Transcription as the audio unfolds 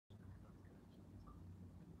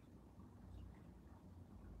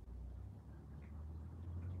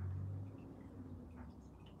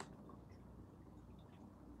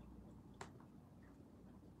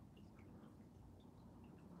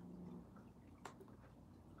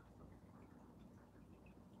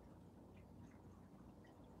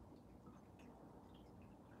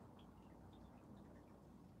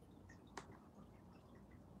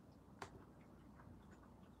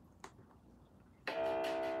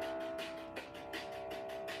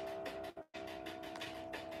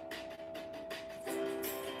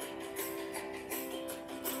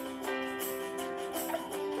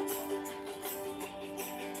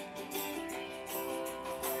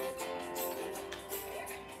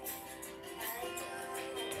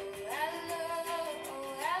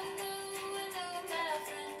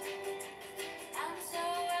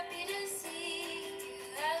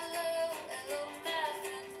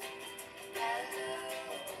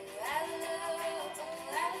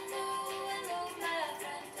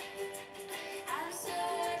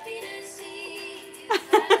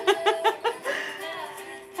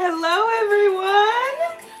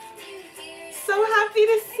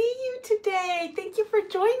Hi, thank you for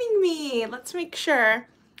joining me. Let's make sure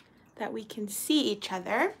that we can see each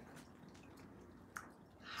other.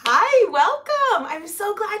 Hi, welcome. I'm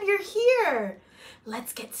so glad you're here.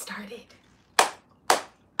 Let's get started.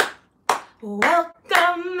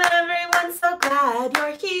 Welcome everyone, so glad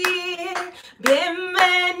you're here.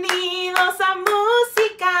 Bienvenidos a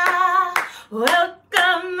música.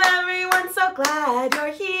 Welcome everyone, so glad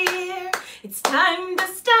you're here. It's time to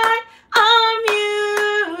start our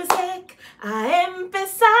music. A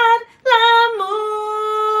empezar la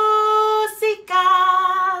música.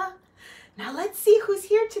 Now let's see who's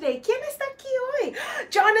here today. ¿Quién está aquí hoy?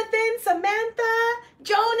 Jonathan, Samantha,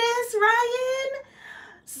 Jonas, Ryan,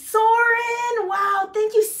 Soren. Wow,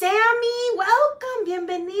 thank you, Sammy. Welcome.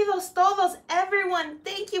 Bienvenidos todos, everyone.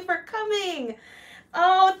 Thank you for coming.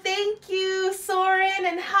 Oh, thank you, Soren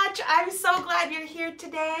and Hutch. I'm so glad you're here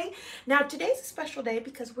today. Now, today's a special day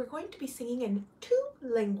because we're going to be singing in 2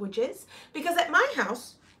 languages. Because at my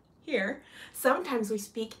house, here, sometimes we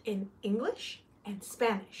speak in English and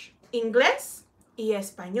Spanish. Inglés y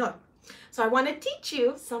español. So I want to teach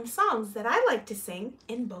you some songs that I like to sing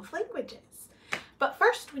in both languages. But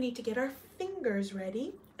first, we need to get our fingers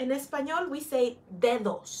ready. In español, we say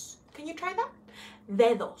dedos. Can you try that?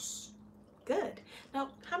 Dedos. Good. Now,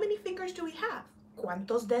 how many fingers do we have?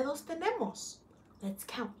 ¿Cuántos dedos tenemos? Let's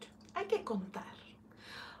count. Hay que contar.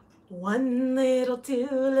 1 little, 2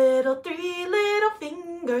 little, 3 little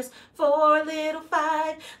fingers, 4 little,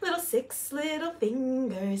 5 little, 6 little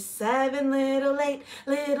fingers, 7 little, 8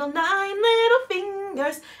 little, 9 little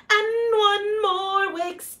fingers, and 1 more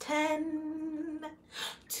makes 10.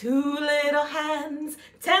 2 little hands,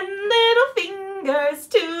 10 little fingers,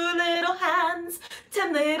 2 little hands,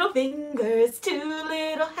 10 little fingers, 2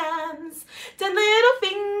 little hands, 10 little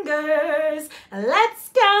fingers. Let's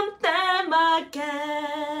count them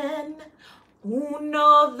again. 1,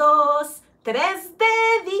 2, 3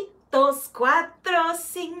 deditos, 4,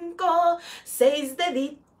 5, 6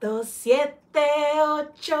 deditos, 7,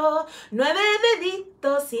 8, 9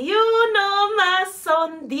 deditos y 1 más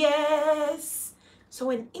son 10. So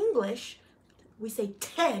in English, we say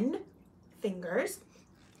 10 fingers.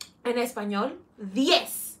 En español,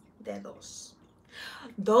 10 dedos.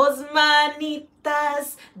 2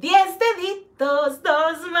 manitas, 10 deditos,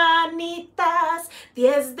 2 manitas,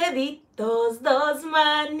 10 deditos, 2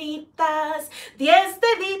 manitas, 10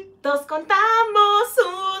 deditos, contamos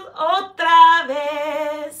otra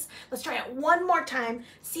vez. Let's try it one more time.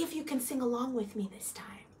 See if you can sing along with me this time.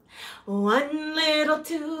 1 little,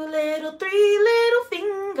 2 little, 3 little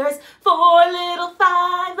fingers, 4 little,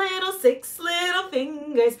 5 little, 6 little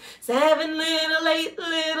fingers, 7 little, 8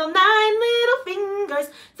 little, 9 little fingers,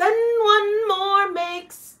 then 1 more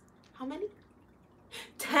makes, how many?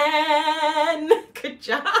 10. Good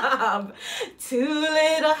job. 2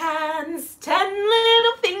 little hands, 10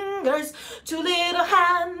 little fingers, 2 little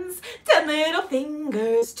hands, 10 little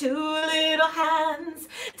fingers, 2 little hands,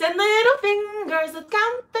 10 little fingers. Let's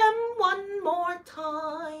count them one more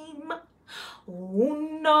time.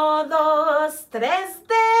 1, 2, 3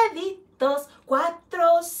 deditos, 4,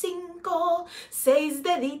 5, 6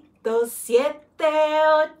 deditos, 7,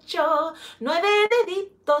 8, 9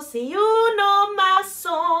 deditos y 1 más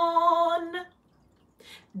son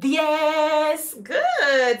 10.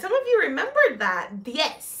 Good. Some of you remembered that.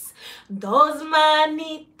 10. 2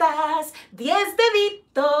 manitas, 10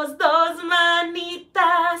 deditos, 2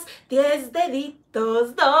 manitas, 10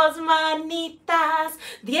 deditos, 2 manitas,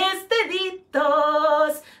 10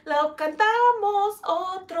 deditos. Lo cantamos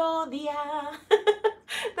otro día.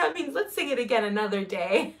 That means let's sing it again another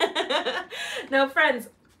day. Now, friends,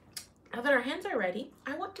 now that our hands are ready,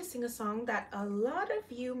 I want to sing a song that a lot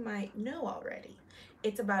of you might know already.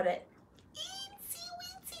 It's about a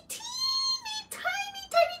itsy-weensy, teeny,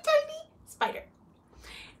 tiny spider.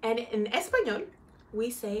 And in español, we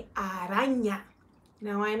say araña.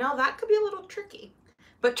 Now, I know that could be a little tricky,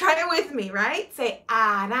 but try it with me, right? Say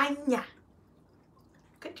araña.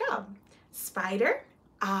 Good job. Spider,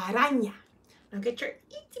 araña. Now get your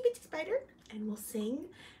itsy-bitsy spider and we'll sing.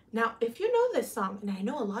 Now, if you know this song, and I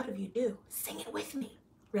know a lot of you do, sing it with me.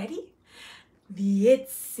 Ready? The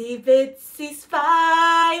itsy-bitsy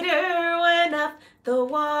spider went up the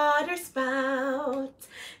water spout.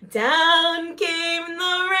 Down came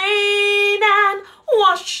the rain and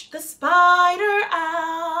washed the spider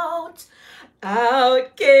out.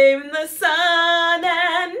 Out came the sun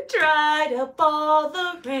and dried up all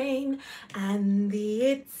the rain. And the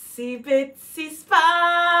itsy-bitsy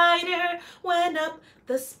spider went up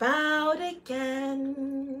the spout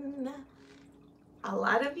again. A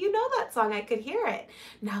lot of you know that song. I could hear it.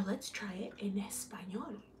 Now let's try it in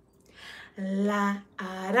español. La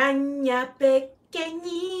araña pequeñita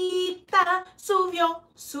subió,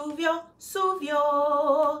 subió,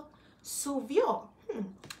 subió. Subió.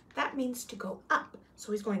 That means to go up.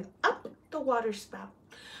 So he's going up the water spout.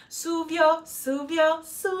 Subió, subió,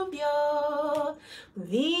 subió.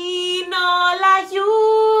 Vino la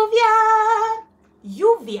lluvia.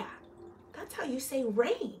 Lluvia. That's how you say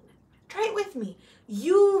rain. Try it with me.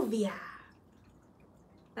 Lluvia.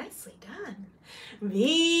 Nicely done.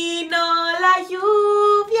 Vino la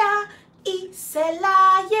lluvia y se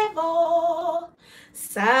la llevó.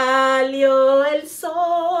 Salió el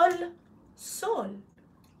sol. Sol.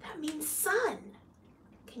 That means sun.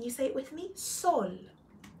 Can you say it with me? Sol.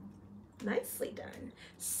 Nicely done.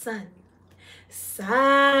 Sun.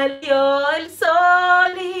 Salió el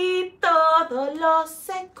sol y todo lo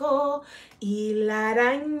secó. Y la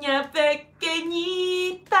araña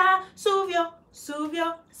pequeñita subió,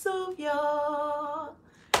 subió, subió.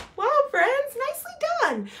 Wow, friends, nicely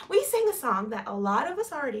done. We sang a song that a lot of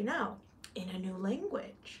us already know in a new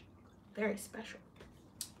language. Very special.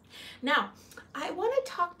 Now, I want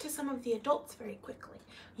to talk to some of the adults very quickly.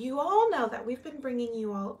 You all know that we've been bringing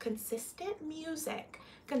you all consistent music,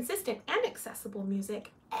 consistent and accessible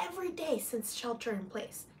music every day since shelter in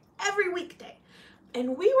place, every weekday.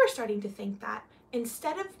 And we were starting to think that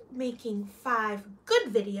instead of making 5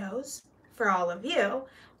 good videos for all of you,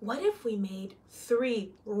 what if we made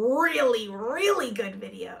 3 really, really good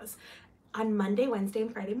videos on Monday, Wednesday,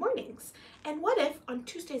 and Friday mornings? And what if on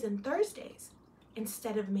Tuesdays and Thursdays,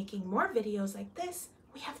 instead of making more videos like this,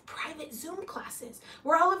 we have private Zoom classes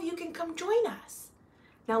where all of you can come join us?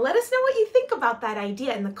 Now let us know what you think about that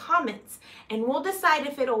idea in the comments, and we'll decide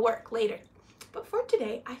if it'll work later. But for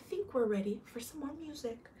today, I think we're ready for some more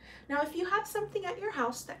music. Now, if you have something at your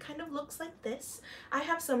house that kind of looks like this, I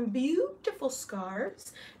have some beautiful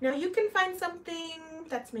scarves. Now, you can find something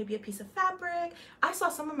that's maybe a piece of fabric. I saw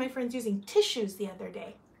some of my friends using tissues the other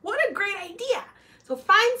day. What a great idea! So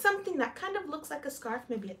find something that kind of looks like a scarf,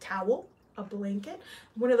 maybe a towel, a blanket,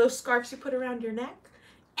 one of those scarves you put around your neck.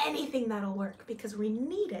 Anything that'll work, because we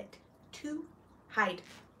need it to hide.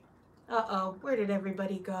 Uh-oh, where did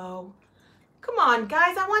everybody go? Come on,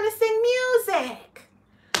 guys, I want to sing music.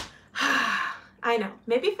 I know,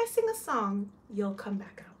 maybe if I sing a song, you'll come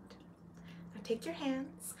back out. Now take your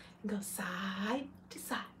hands and go side to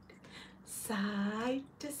side, side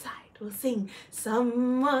to side. We'll sing,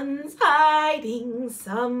 someone's hiding,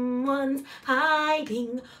 someone's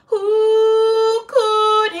hiding. Who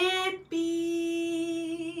could it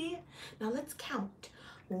be? Now let's count.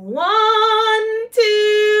 1,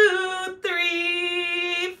 2,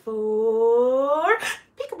 3, 4.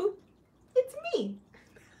 Peekaboo, it's me.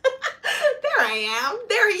 There I am.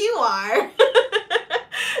 There you are.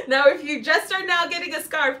 Now, if you just are now getting a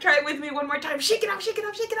scarf, try it with me one more time. Shake it off, shake it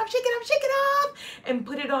off, shake it off, shake it off, shake it off. And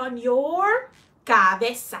put it on your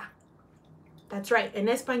cabeza. That's right. In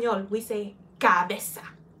Espanol, we say cabeza.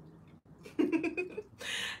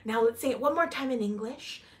 Now, let's sing it one more time in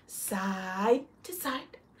English. Side to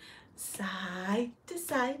side, side to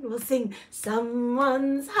side. We'll sing,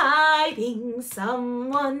 someone's hiding,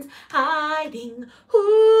 someone's hiding.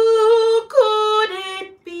 Who could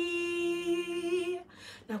it be?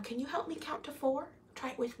 Now, can you help me count to 4? Try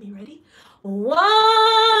it with me. Ready?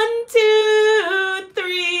 1, 2,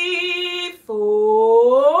 3,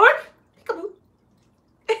 4. Peekaboo.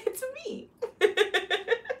 It's me.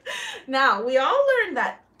 Now, we all learned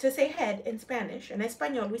that to say head in Spanish. In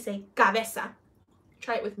Espanol, we say cabeza.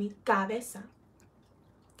 Try it with me. Cabeza.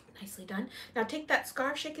 Nicely done. Now take that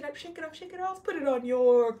scarf, shake it up, shake it off, shake it off. Put it on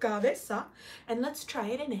your cabeza. And let's try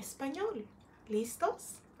it in Espanol.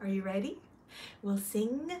 ¿Listos? Are you ready? We'll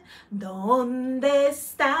sing, ¿Dónde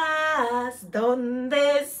estás?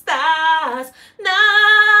 ¿Dónde estás?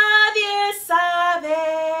 Nadie sabe.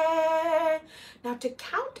 Now to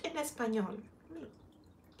count in Espanol, let me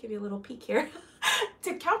give you a little peek here.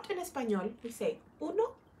 To count in Espanol, we say 1,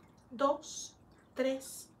 2, 3,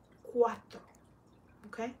 4.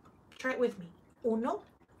 Okay? Try it with me. 1, 2,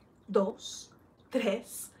 3,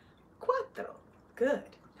 4. Good.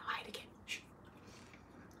 Now hide again.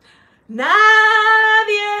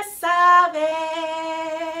 Nadie sabe.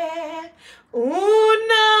 1,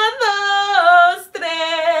 2, 3,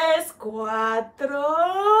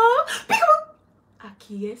 4.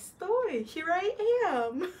 Aquí estoy. Here I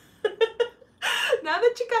am. Now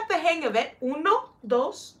that you got the hang of it, 1,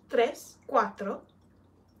 2, 3, 4.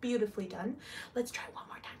 Beautifully done. Let's try one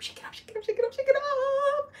more time. Shake it up, shake it up, shake it up, shake it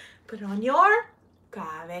up. Put it on your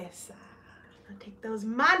cabeza. Now take those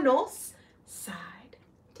manos side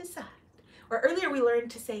to side. Or earlier we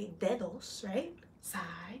learned to say dedos, right?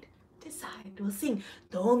 Side to side. We'll sing.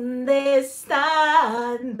 ¿Dónde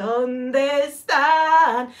están? ¿Dónde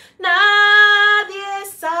están? Nadie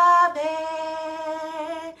sabe.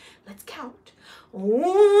 Let's count. 1,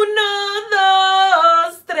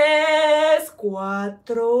 2, 3, 4.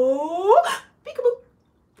 Peekaboo.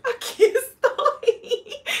 Aquí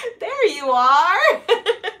estoy. There you are.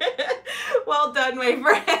 Well done, my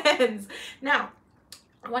friends. Now,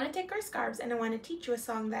 I want to take our scarves and I want to teach you a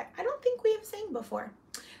song that I don't think we have sang before.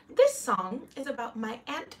 This song is about my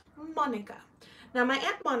Aunt Monica. Now, my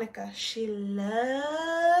Aunt Monica, she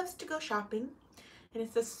loves to go shopping. And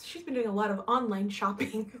it's this, she's been doing a lot of online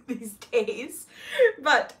shopping these days.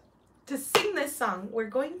 But to sing this song, we're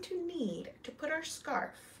going to need to put our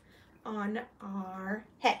scarf on our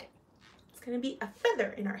head. It's going to be a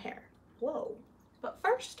feather in our hair. Whoa. But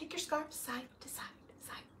first, take your scarf side to side,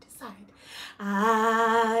 side to side.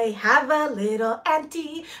 I have a little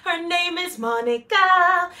auntie, her name is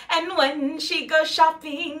Monica, and when she goes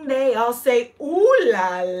shopping, they all say, ooh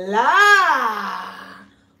la la.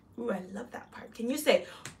 Ooh, I love that part. Can you say,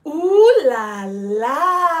 ooh la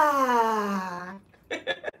la?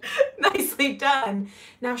 Nicely done.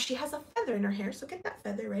 Now she has a feather in her hair, so get that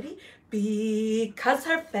feather ready. Because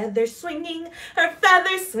her feather's swinging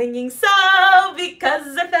so.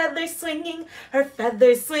 Because her feather's swinging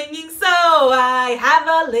so. I have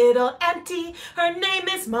a little auntie, her name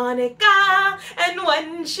is Monica, and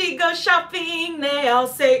when she goes shopping, they all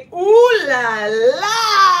say, ooh la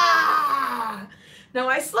la. Now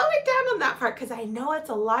I slowed it down on that part because I know it's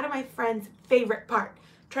a lot of my friends' favorite part.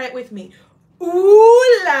 Try it with me.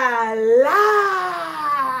 Ooh la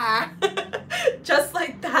la. Just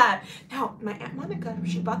like that. Now, my Aunt Monica,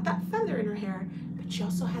 she bought that feather in her hair, but she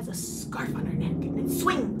also has a scarf on her neck and it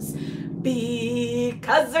swings.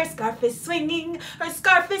 Because her scarf is swinging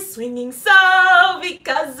so.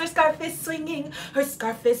 Because her scarf is swinging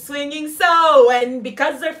so. And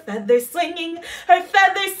because her feather's swinging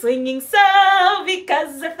so.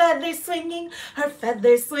 Because her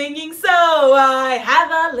feather's swinging so. I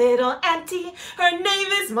have a little auntie, her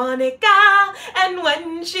name is Monica, and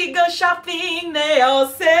when she goes shopping, they all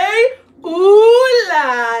say, ooh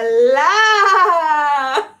la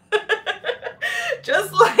la.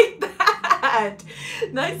 Just like that.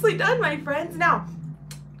 Nicely done, my friends. Now,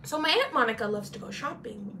 so my Aunt Monica loves to go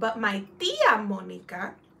shopping, but my tia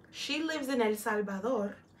Monica, she lives in El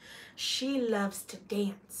Salvador. She loves to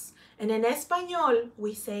dance. And in Espanol,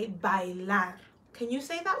 we say bailar. Can you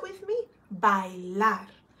say that with me? Bailar.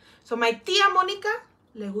 So my tia Monica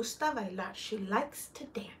le gusta bailar. She likes to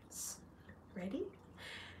dance. Ready?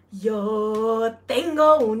 Yo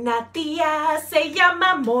tengo una tía, se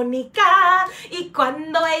llama Mónica, y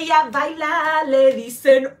cuando ella baila le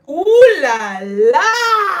dicen ¡ooh la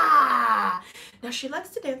la! Now she likes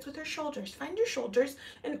to dance with her shoulders. Find your shoulders,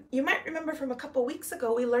 and you might remember from a couple weeks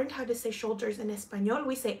ago we learned how to say shoulders in Espanol.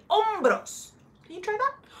 We say hombros. Can you try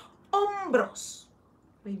that? Hombros.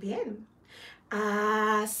 Muy bien.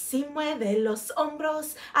 Así mueve los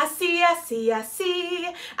hombros, así, así, así,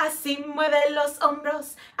 así mueve los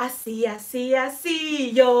hombros, así, así,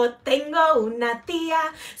 así. Yo tengo una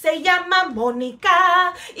tía, se llama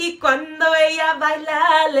Mónica, y cuando ella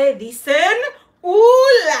baila le dicen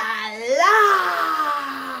la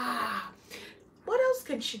la. What else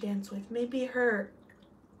can she dance with? Maybe her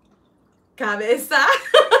cabeza.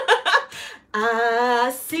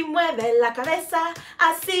 Así mueve la cabeza,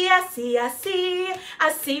 así, así, así,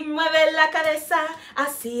 así mueve la cabeza,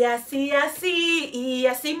 así, así, así, y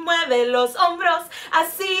así mueve los hombros,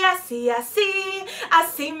 así, así, así,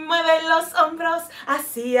 así mueve los hombros,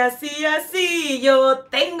 así, así, así. Yo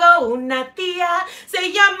tengo una tía,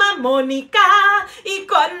 se llama Mónica, y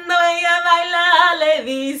cuando ella baila le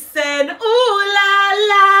dicen la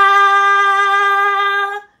la.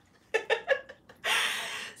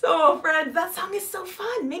 So friends, that song is so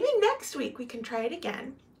fun. Maybe next week we can try it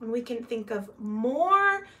again and we can think of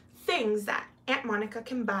more things that Aunt Monica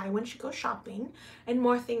can buy when she goes shopping and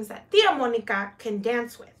more things that Tia Monica can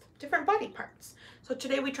dance with, different body parts. So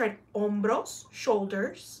today we tried hombros,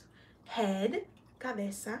 shoulders, head,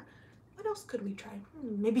 cabeza. What else could we try?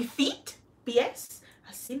 Maybe feet, pies.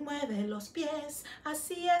 Así mueve los pies,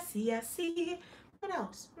 así, así, así. What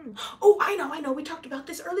else? Oh, I know. We talked about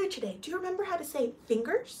this earlier today. Do you remember how to say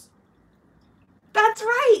fingers? That's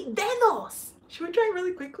right, dedos. Should we try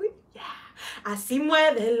really quickly? Yeah. Así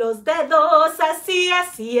mueve los dedos, así,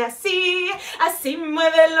 así, así. Así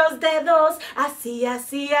mueve los dedos, así,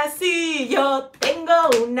 así, así. Yo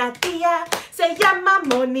tengo una tía, se llama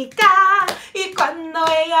Mónica, y cuando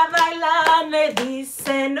ella baila le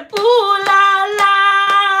dicen la la.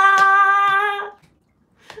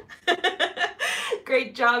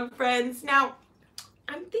 Great job, friends. Now,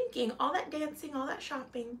 I'm thinking all that dancing, all that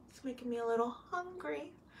shopping is making me a little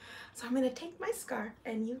hungry. So I'm going to take my scarf,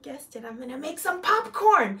 and you guessed it, I'm going to make some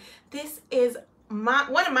popcorn. This is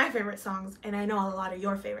one of my favorite songs, and I know a lot of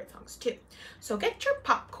your favorite songs too. So get your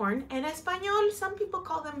popcorn. En español, some people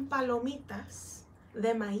call them palomitas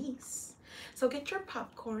de maíz. So get your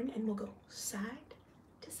popcorn, and we'll go side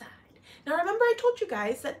to side. Now remember, I told you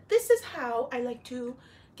guys that this is how I like to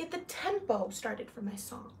get the tempo started for my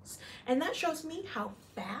songs, and that shows me how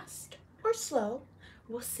fast or slow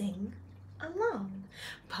we'll sing along.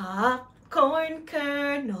 Popcorn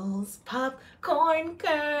kernels, popcorn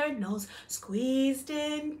kernels, squeezed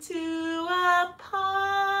into a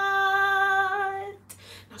pot.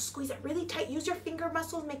 Now squeeze it really tight. Use your finger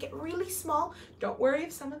muscles, make it really small. Don't worry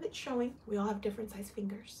if some of it's showing. We all have different size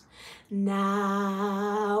fingers.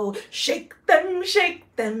 Now shake them, shake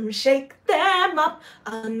them, shake them up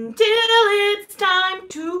until it's time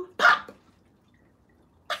to pop.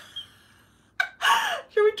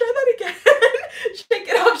 Should we try that again? Shake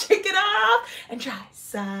it off, and try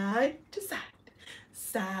side to side,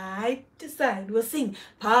 side to side. We'll sing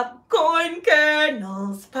popcorn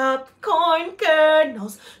kernels,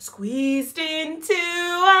 squeezed into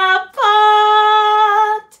a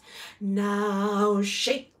pot. Now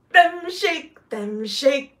shake them, shake them,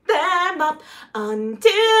 shake them up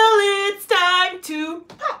until it's time to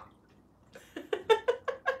pop.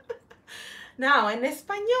 Now, en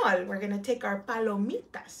español, we're going to take our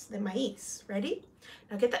palomitas de maíz. Ready?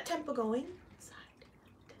 Now get that tempo going. Side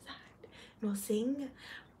to side. We'll sing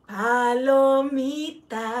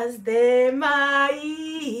palomitas de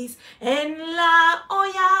maíz en la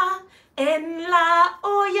olla, en la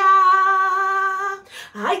olla.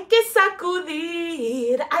 Hay que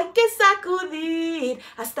sacudir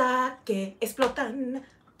hasta que explotan.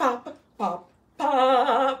 Pop, pop,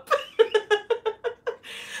 pop.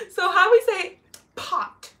 So how we say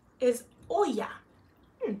pot is olla.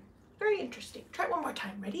 Very interesting. Try it one more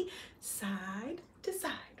time. Ready? Side to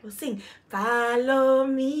side. We'll sing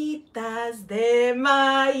palomitas de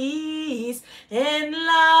maíz en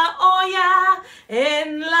la olla,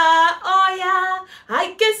 en la olla.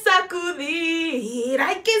 Hay que sacudir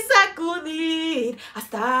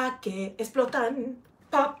hasta que explotan.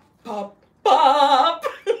 Pop, pop, pop.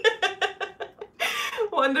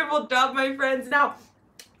 Wonderful job, my friends. Now,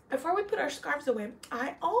 before we put our scarves away,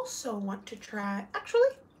 I also want to try,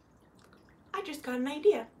 actually, I just got an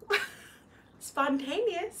idea.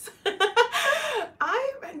 Spontaneous.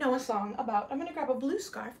 I know a song about, I'm gonna grab a blue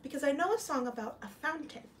scarf because I know a song about a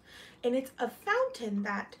fountain. And it's a fountain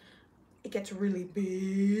that it gets really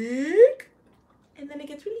big and then it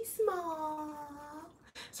gets really small.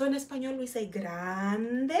 So in Espanol we say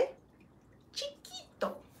grande,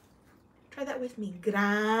 chiquito. Try that with me.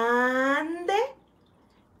 Grande,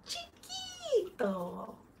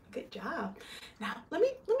 chiquito. Good job. Now let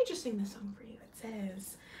me just sing this song for you. It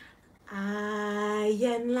says,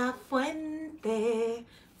 allá en la fuente.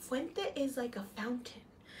 Fuente is like a fountain.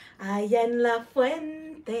 Allá en la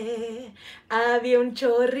fuente había un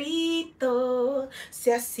chorrito,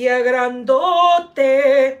 se hacía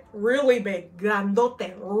grandote, really big,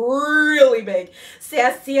 grandote, really big, se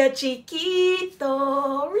hacía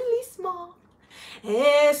chiquito, really small,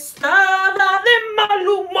 estaba de mal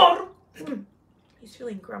humor. He's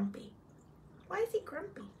feeling grumpy. Why is he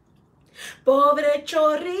grumpy? Pobre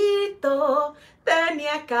chorrito,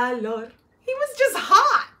 tenía calor. He was just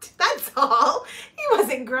hot, that's all. He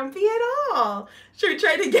wasn't grumpy at all. Should we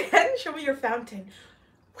try it again? Show me your fountain.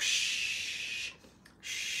 Whoosh,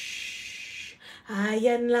 shh.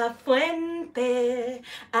 Allá en la fuente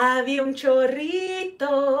había un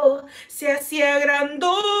chorrito, se hacía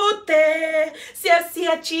grandote, se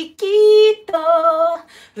hacía chiquito,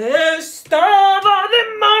 estaba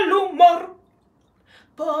de mal humor.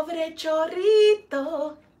 Pobre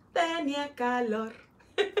chorrito, tenía calor.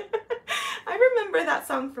 I remember that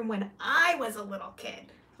song from when I was a little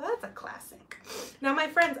kid. Well, that's a classic. Now, my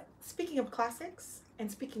friends, speaking of classics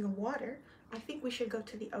and speaking of water, I think we should go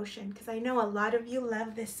to the ocean because I know a lot of you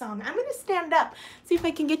love this song. I'm going to stand up, see if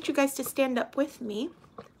I can get you guys to stand up with me,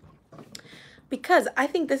 because I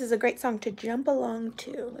think this is a great song to jump along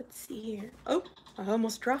to. Let's see here. Oh, I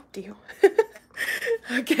almost dropped you.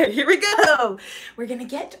 Okay, here we go. We're going to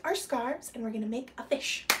get our scarves and we're going to make a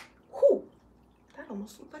fish. Whew. That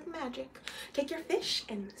almost looked like magic. Take your fish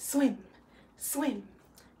and swim, swim,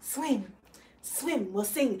 swim, swim. We'll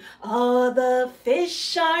sing. All the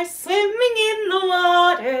fish are swimming in the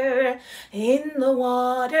water, in the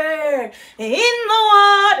water, in the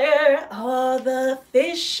water. All the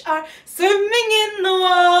fish are swimming in the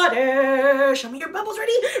water. Show me your bubbles.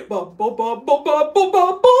 Ready? Bubble, bubble, bubble,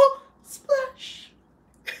 bubble. Splash.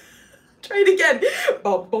 Try it again.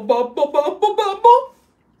 Bubble, bubble, bubble, bubble.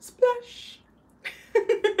 Splash.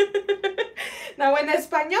 Now in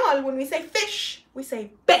Espanol, when we say fish, we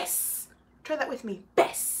say pez. Try that with me.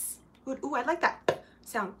 Pez. Ooh, I like that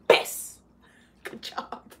sound. Pez. Good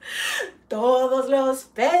job. Todos los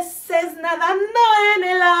peces nadando en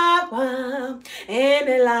el agua, en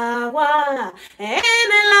el agua, en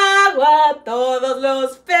el agua. Todos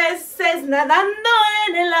los peces nadando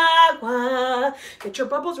en el agua. Get your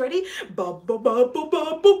bubbles ready. Bubble, bubble,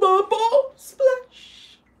 bubble, bubble.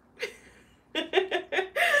 Splash.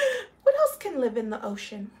 What else can live in the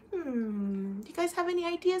ocean? Do you guys have any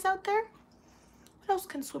ideas out there? What else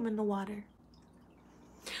can swim in the water?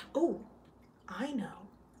 Oh, I know.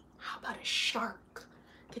 How about a shark?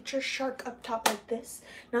 Get your shark up top like this.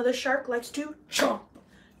 Now the shark likes to chomp,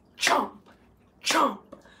 chomp, chomp,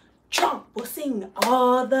 chomp. We'll sing.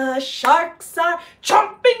 All the sharks are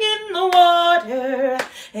chomping in the water,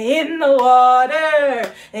 in the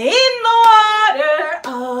water, in the water.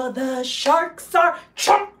 All the sharks are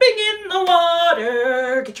chomping in the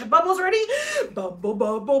water. Get your bubbles ready. Bubble,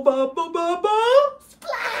 bubble, bubble, bubble.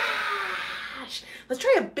 Splash. Let's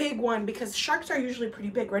try a big one because sharks are usually pretty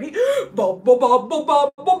big. Ready? Bubble, bubble,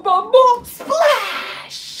 bubble, bubble.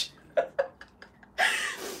 Splash.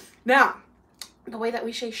 Now, the way that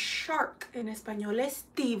we say shark in Espanol is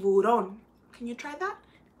tiburón. Can you try that?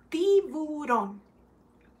 Tiburón.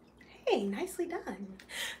 Hey, nicely done.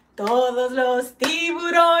 Todos los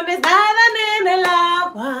tiburones nadan en el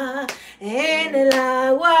agua, en el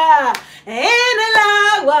agua, en el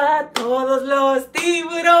agua. Todos los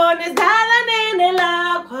tiburones nadan en el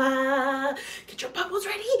agua. Get your bubbles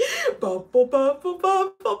ready. Bubble, bubble,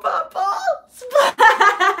 bubble, bubble.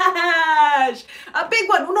 Splash. A big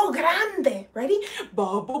one, uno grande. Ready?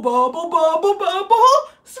 Bubble, bubble, bubble,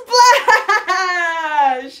 bubble. Splash.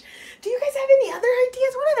 Do you guys have any other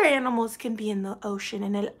ideas? What other animals can be in the ocean,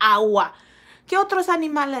 en el agua? ¿Qué otros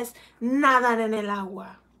animales nadan en el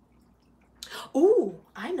agua? Ooh,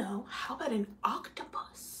 I know. How about an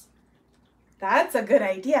octopus? That's a good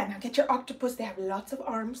idea. Now get your octopus. They have lots of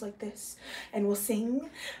arms like this. And we'll sing.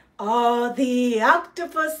 All the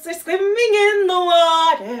octopus are swimming in the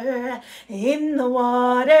water, in the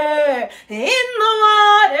water, in the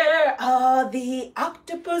water. All the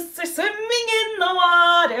octopus are swimming in the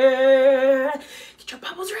water. Get your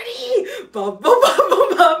bubbles ready. Bubble,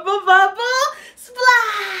 bubble, bubble, bubble.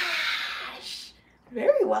 Splash.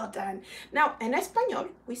 Very well done. Now, in Espanol,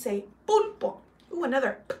 we say pulpo. Ooh,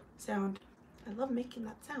 another p sound. I love making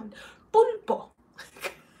that sound. Pulpo.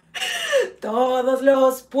 Todos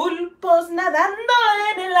los pulpos nadando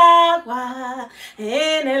en el agua,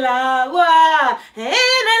 en el agua,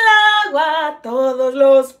 en el agua. Todos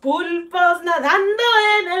los pulpos nadando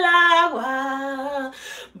en el agua.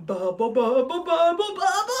 Bubble, bubble, bubble,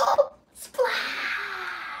 bubble.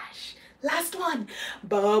 Splash. Last one.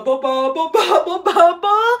 Bubble, bubble, bubble,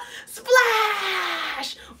 bubble.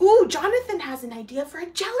 Splash. Ooh, Jonathan has an idea for a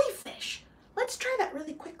jellyfish. Let's try that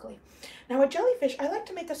really quickly. Now a jellyfish, I like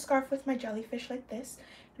to make a scarf with my jellyfish like this,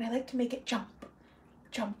 and I like to make it jump,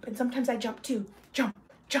 jump, and sometimes I jump too. Jump,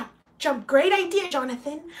 jump, jump. Great idea,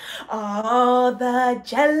 Jonathan. All the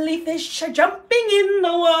jellyfish are jumping in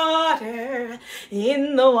the water,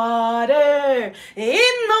 in the water,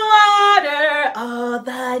 in the water. All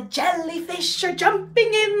the jellyfish are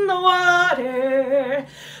jumping in the water.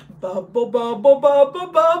 Bubble, bubble, bubble,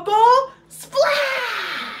 bubble.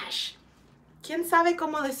 Splash. ¿Quién sabe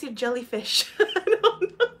cómo decir jellyfish?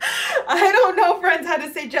 I don't know, friends, how to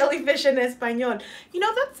say jellyfish in Espanol. You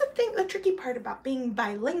know, that's the tricky part about being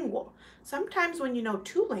bilingual. Sometimes when you know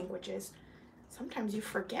two languages, sometimes you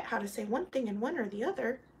forget how to say one thing in one or the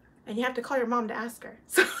other, and you have to call your mom to ask her.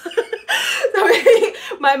 So maybe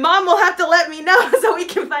my mom will have to let me know so we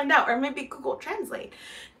can find out, or maybe Google Translate.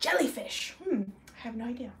 Jellyfish. I have no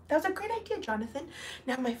idea. That was a great idea, Jonathan.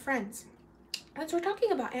 Now, my friends, as we're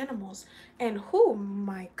talking about animals, and oh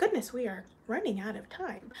my goodness, we are running out of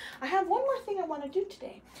time. I have one more thing I want to do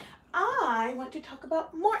today. I want to talk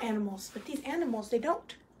about more animals, but these animals, they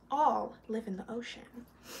don't all live in the ocean.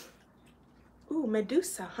 Ooh,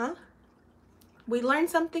 Medusa, huh? We learn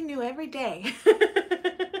something new every day.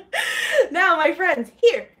 Now, my friends,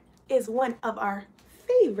 here is one of our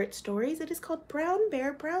favorite stories. It is called Brown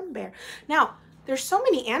Bear, Brown Bear. Now, there's so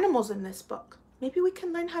many animals in this book. Maybe we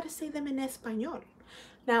can learn how to say them in Espanol.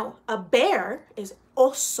 Now, a bear is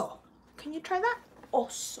oso. Can you try that?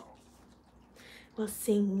 Oso. We'll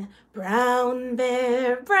sing, brown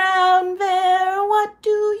bear, what do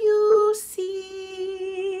you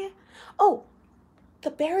see? Oh,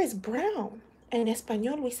 the bear is brown. In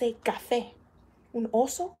Espanol, we say café. Un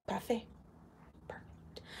oso, café.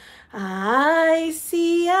 Perfect. I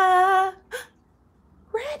see a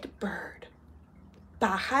red bird,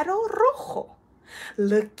 pájaro rojo,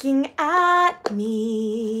 looking at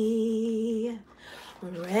me.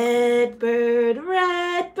 Red bird,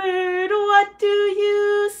 what do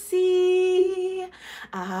you see?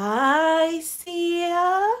 I see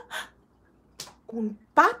un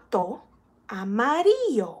pato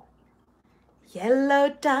amarillo. Yellow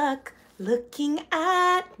duck looking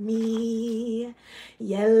at me.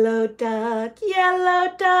 Yellow duck,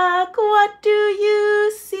 what do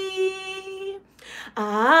you see?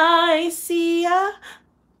 I see a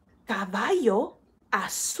caballo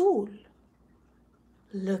azul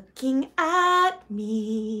looking at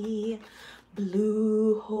me.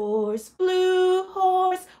 Blue horse,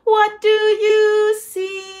 what do you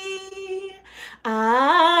see?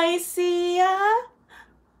 I see a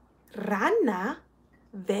rana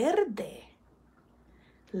verde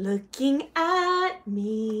looking at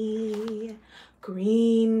me.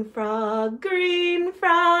 Green frog,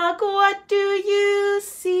 what do you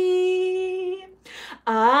see?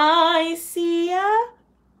 I see a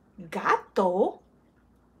gato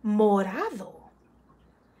morado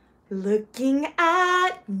looking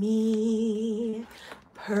at me.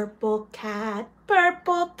 Purple cat,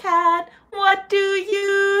 what do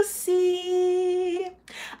you see?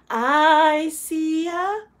 I see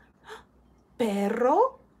a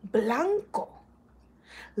perro blanco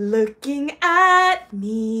looking at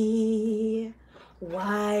me.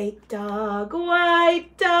 White dog,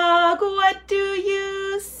 what do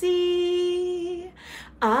you see?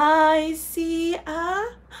 I see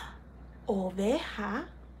a oveja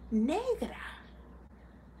negra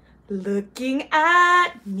looking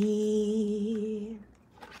at me.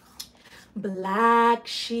 Black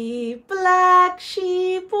sheep, what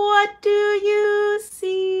do you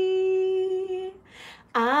see?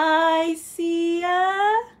 I see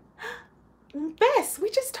un pez. We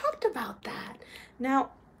just talked about that.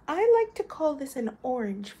 Now, I like to call this an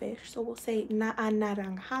orange fish, so we'll say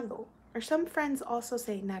anaranjado. Or some friends also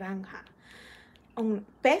say naranja. Un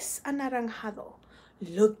pez anaranjado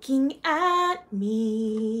looking at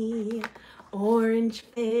me. Orange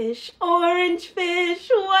fish,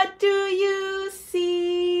 what do you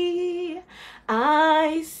see?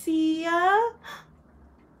 I see a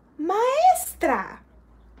maestra,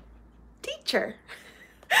 teacher,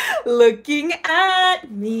 looking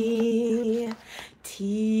at me.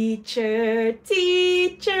 Teacher,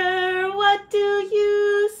 what do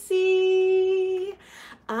you see?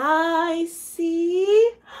 I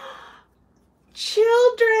see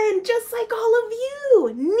children, just like all of you,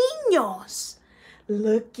 niños,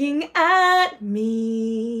 looking at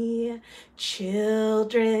me.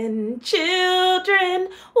 Children,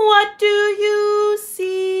 what do you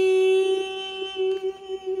see?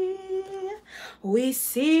 We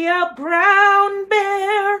see a brown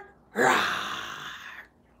bear,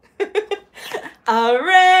 a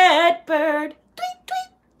red bird, tweet,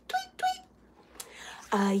 tweet, tweet, tweet,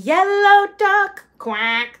 a yellow duck,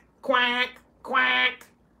 quack, quack, quack,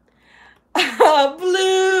 a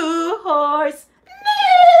blue horse,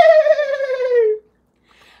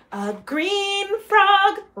 a green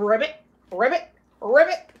frog, ribbit,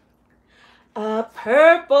 a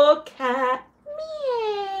purple cat,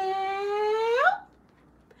 meow,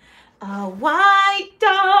 a white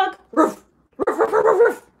dog, roof,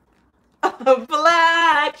 a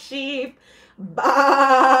black sheep,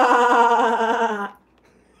 baa,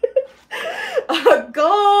 a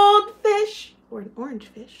goldfish, or an orange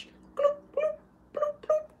fish, gloop, gloop, gloop,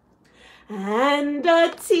 gloop, and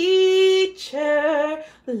a teacher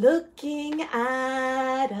looking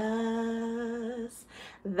at us.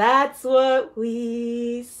 That's what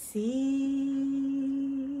we see.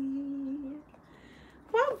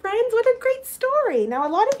 Well, friends, what a great story. Now, a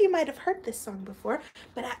lot of you might have heard this song before,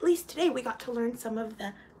 but at least today we got to learn some of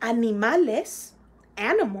the animales,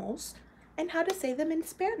 animals, and how to say them in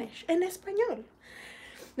Spanish, en español.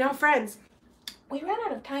 Now, friends, we ran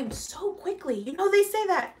out of time so quickly. You know, they say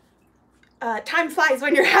that time flies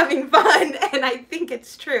when you're having fun, and I think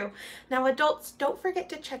it's true. Now, adults, don't forget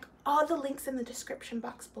to check all the links in the description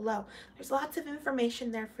box below. There's lots of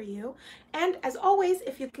information there for you. And as always,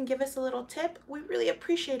 if you can give us a little tip, we really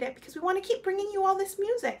appreciate it because we want to keep bringing you all this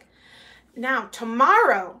music. Now,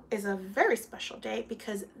 tomorrow is a very special day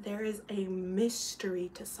because there is a mystery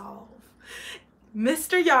to solve.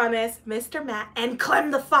 Mr. Yonas, Mr. Matt, and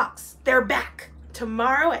Clem the Fox. They're back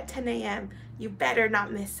tomorrow at 10 a.m. You better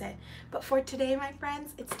not miss it. But for today, my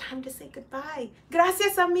friends, it's time to say goodbye.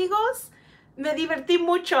 Gracias, amigos. Me divertí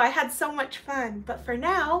mucho. I had so much fun. But for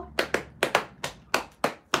now,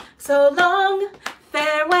 so long,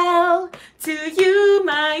 farewell to you,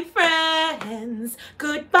 my friends.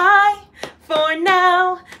 Goodbye for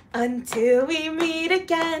now, until we meet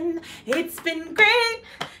again. It's been great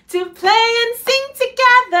to play and sing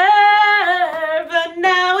together, but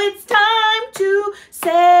now it's time to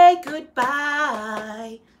say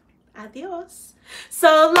goodbye. Adios.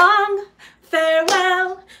 So long,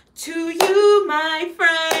 farewell to you, my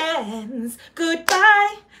friends.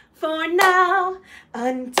 Goodbye for now,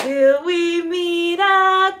 until we meet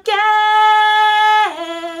again.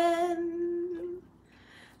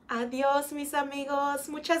 Adios, mis amigos.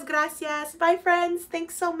 Muchas gracias. Bye, friends.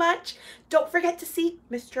 Thanks so much. Don't forget to see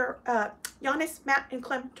Mr. Yonas, Matt, and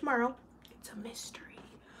Clem tomorrow. It's a mystery.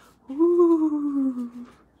 Ooh.